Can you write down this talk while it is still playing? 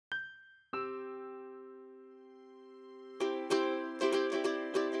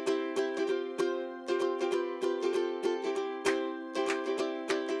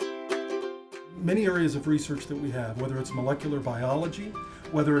many areas of research that we have, whether it's molecular biology,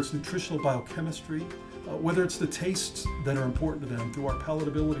 whether it's nutritional biochemistry, whether it's the tastes that are important to them through our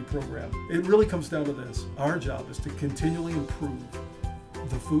palatability program. It really comes down to this. Our job is to continually improve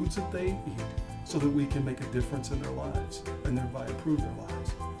the foods that they eat so that we can make a difference in their lives and thereby improve their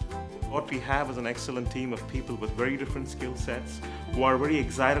lives. What we have is an excellent team of people with very different skill sets who are very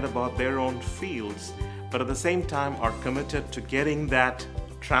excited about their own fields, but at the same time are committed to getting that,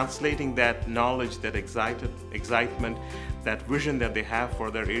 translating that knowledge, that excitement, that vision that they have for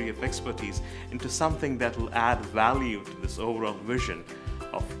their area of expertise into something that will add value to this overall vision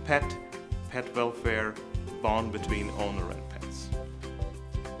of pet welfare, bond between owner and pets.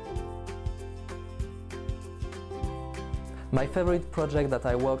 My favorite project that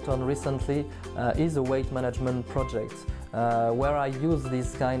I worked on recently is a weight management project where I use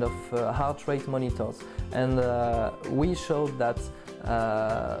these kind of heart rate monitors, and we showed that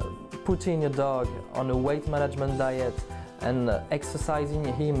putting a dog on a weight management diet and exercising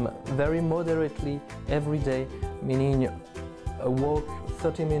him very moderately every day, meaning a walk,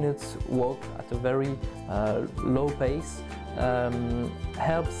 30 minutes walk at a very low pace,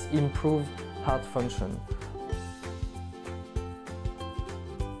 helps improve heart function.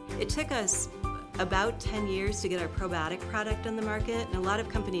 It took us about 10 years to get our probiotic product on the market, and a lot of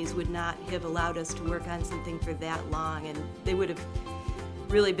companies would not have allowed us to work on something for that long, and they would have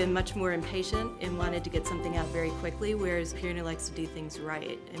really been much more impatient and wanted to get something out very quickly, whereas Purina likes to do things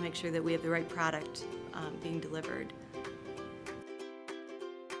right and make sure that we have the right product being delivered.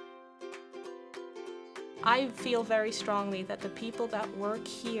 I feel very strongly that the people that work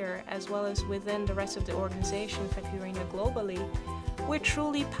here, as well as within the rest of the organization for Purina globally, we're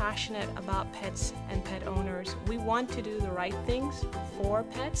truly passionate about pets and pet owners. We want to do the right things for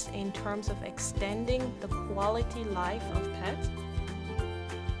pets in terms of extending the quality life of pets.